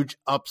huge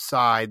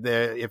upside.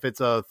 If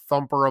it's a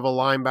thumper of a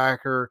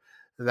linebacker,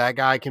 that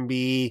guy can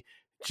be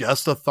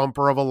just a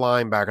thumper of a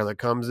linebacker that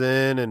comes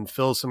in and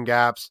fills some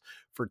gaps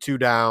for 2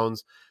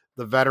 downs.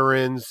 The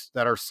veterans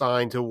that are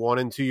signed to 1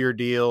 and 2 year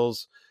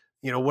deals,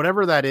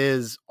 whatever that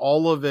is,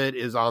 all of it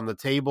is on the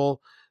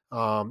table.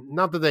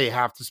 Not that they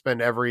have to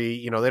spend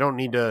they don't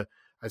need to.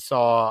 I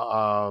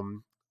saw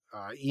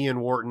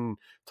Ian Wharton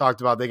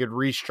talked about they could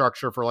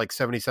restructure for like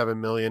 $77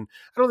 million.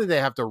 I don't think they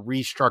have to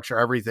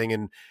restructure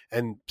everything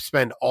and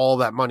spend all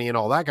that money and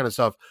all that kind of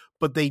stuff,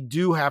 but they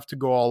do have to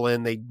go all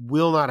in. They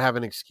will not have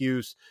an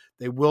excuse.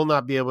 They will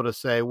not be able to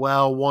say,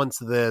 well, once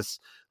this,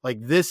 like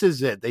this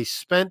is it. They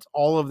spent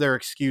all of their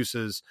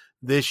excuses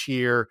this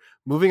year,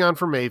 moving on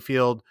from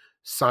Mayfield,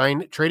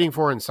 trading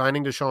for and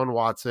signing Deshaun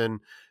Watson,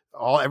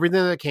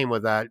 everything that came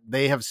with that.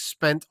 They have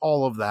spent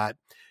all of that.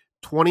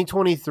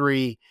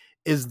 2023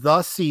 is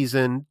the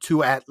season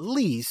to at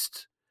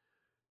least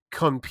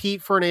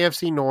compete for an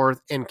AFC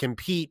North and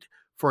compete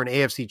for an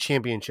AFC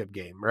championship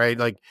game, right?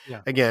 Like,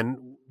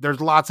 Again,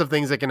 there's lots of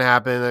things that can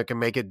happen that can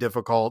make it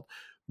difficult,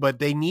 but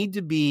they need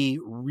to be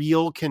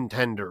real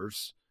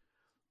contenders,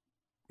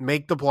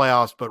 make the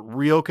playoffs, but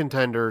real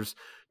contenders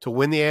to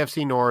win the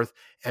AFC North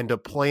and to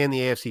play in the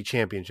AFC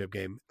championship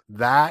game.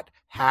 That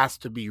has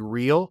to be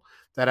real.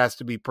 That has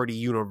to be pretty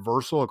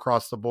universal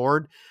across the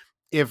board.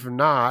 If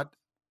not,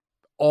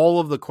 all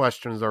of the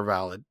questions are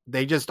valid.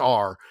 They just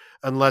are,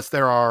 unless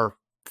there are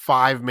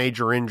 5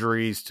 major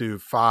injuries to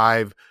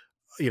 5,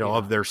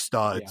 of their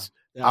studs.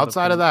 Yeah.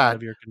 Outside of that, out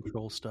of your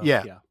control stuff.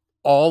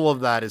 All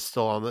of that is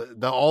still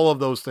on all of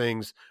those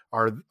things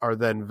are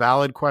then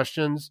valid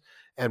questions,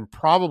 and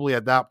probably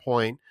at that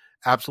point,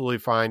 absolutely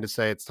fine to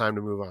say it's time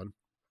to move on.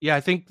 Yeah,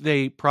 I think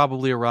they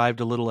probably arrived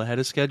a little ahead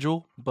of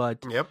schedule,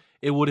 but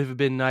it would have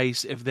been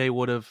nice if they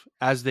would have,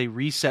 as they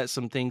reset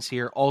some things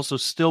here, also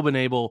still been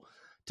able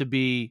to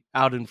be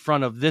out in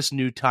front of this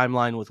new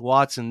timeline with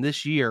Watson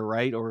this year,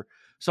 right? Or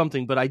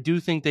something. But I do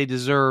think they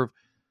deserve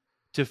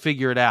to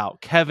figure it out.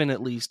 Kevin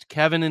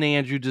and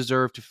Andrew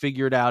deserve to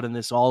figure it out in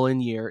this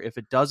all-in year. If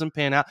it doesn't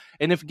pan out,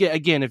 and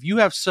if you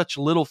have such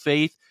little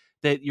faith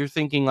that you're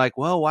thinking like,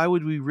 well, why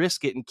would we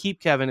risk it and keep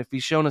Kevin if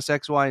he's shown us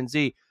X, Y, and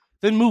Z?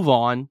 Then move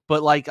on.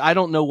 But I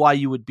don't know why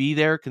you would be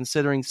there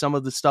considering some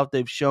of the stuff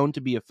they've shown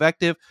to be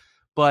effective.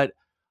 But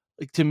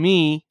to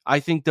me, I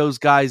think those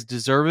guys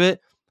deserve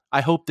it.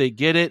 I hope they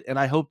get it, and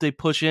I hope they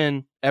push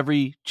in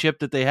every chip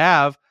that they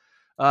have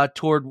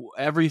toward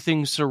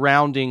everything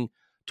surrounding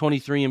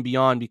 23 and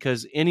beyond,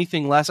 because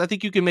anything less, I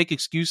think you can make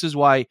excuses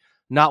why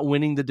not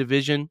winning the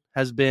division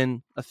has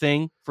been a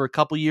thing for a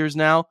couple years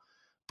now,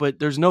 but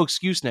there's no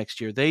excuse next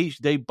year.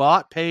 They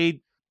bought,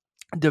 paid,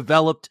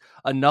 developed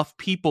enough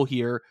people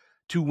here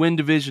to win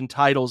division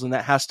titles, and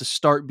that has to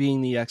start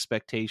being the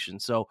expectation.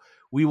 So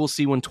we will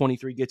see when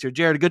 23 gets here.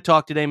 Jared, a good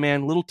talk today,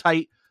 man. A little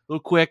tight, a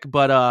little quick,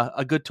 but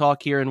a good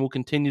talk here, and we'll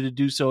continue to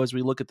do so as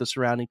we look at the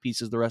surrounding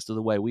pieces the rest of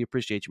the way. We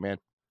appreciate you, man.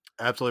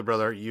 Absolutely,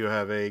 brother. You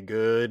have a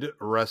good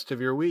rest of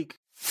your week.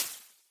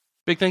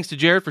 Big thanks to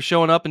Jared for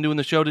showing up and doing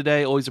the show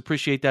today. Always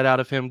appreciate that out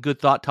of him.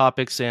 Good thought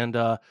topics, and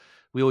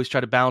we always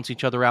try to balance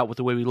each other out with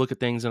the way we look at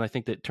things, and I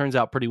think that turns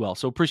out pretty well.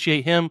 So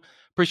appreciate him.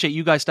 Appreciate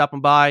you guys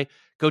stopping by.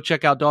 Go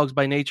check out Dogs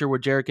by Nature, where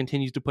Jared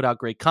continues to put out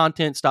great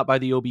content. Stop by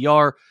the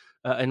OBR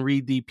and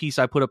read the piece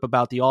I put up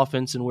about the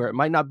offense and where it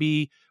might not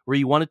be where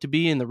you want it to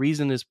be, and the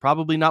reason is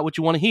probably not what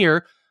you want to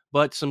hear,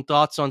 but some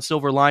thoughts on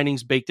silver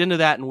linings baked into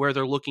that and where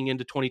they're looking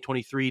into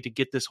 2023 to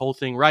get this whole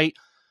thing right.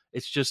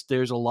 It's just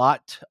there's a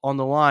lot on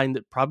the line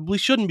that probably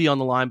shouldn't be on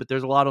the line, but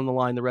there's a lot on the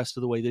line the rest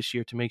of the way this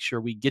year to make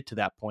sure we get to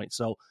that point.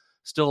 So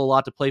still a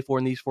lot to play for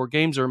in these 4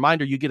 games. A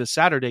reminder, you get a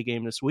Saturday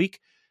game this week.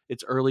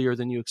 It's earlier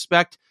than you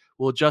expect.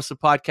 We'll adjust the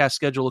podcast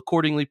schedule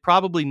accordingly.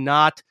 Probably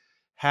not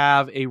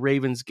have a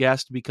Ravens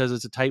guest because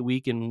it's a tight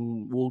week,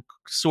 and we'll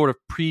sort of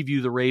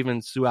preview the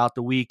Ravens throughout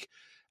the week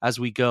as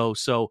we go.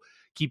 So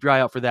keep your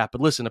eye out for that.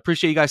 But listen,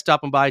 appreciate you guys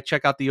stopping by.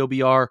 Check out the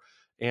OBR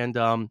and,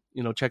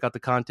 check out the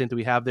content that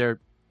we have there.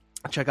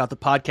 Check out the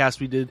podcast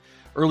we did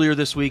earlier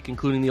this week,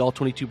 including the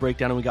All-22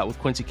 breakdown we got with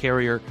Quincy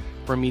Carrier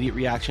for immediate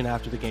reaction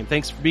after the game.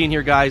 Thanks for being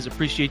here, guys.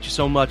 Appreciate you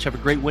so much. Have a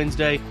great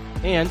Wednesday,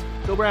 and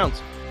go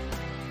Browns.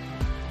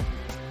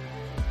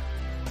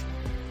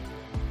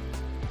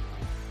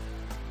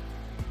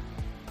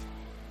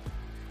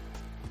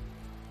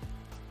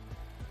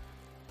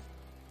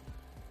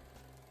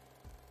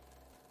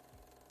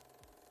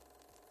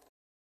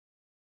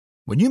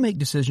 When you make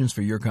decisions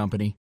for your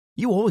company,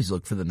 you always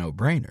look for the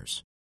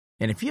no-brainers.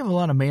 And if you have a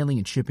lot of mailing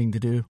and shipping to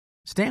do,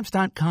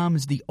 Stamps.com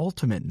is the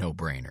ultimate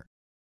no-brainer.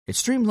 It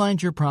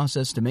streamlines your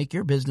process to make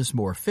your business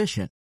more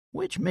efficient,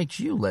 which makes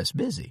you less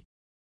busy.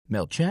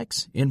 Mail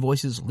checks,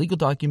 invoices, legal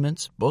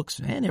documents, books,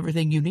 and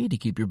everything you need to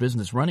keep your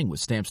business running with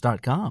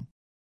Stamps.com.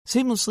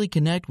 Seamlessly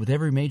connect with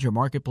every major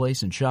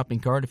marketplace and shopping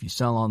cart if you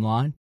sell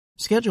online.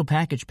 Schedule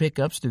package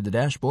pickups through the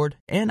dashboard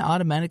and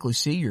automatically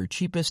see your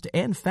cheapest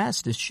and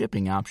fastest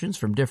shipping options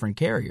from different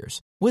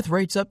carriers, with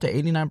rates up to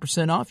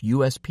 89% off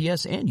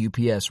USPS and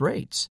UPS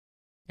rates.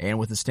 And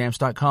with the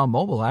Stamps.com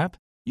mobile app,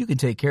 you can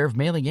take care of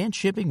mailing and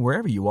shipping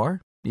wherever you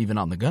are, even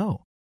on the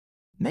go.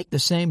 Make the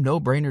same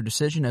no-brainer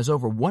decision as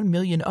over 1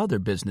 million other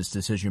business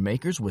decision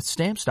makers with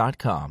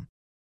Stamps.com.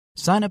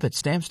 Sign up at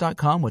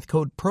Stamps.com with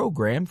code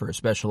PROGRAM for a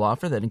special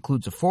offer that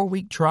includes a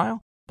 4-week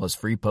trial, plus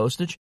free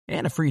postage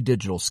and a free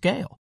digital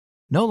scale.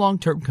 No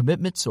long-term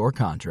commitments or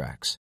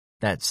contracts.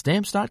 That's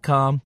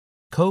Stamps.com,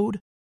 code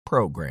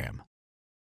PROGRAM.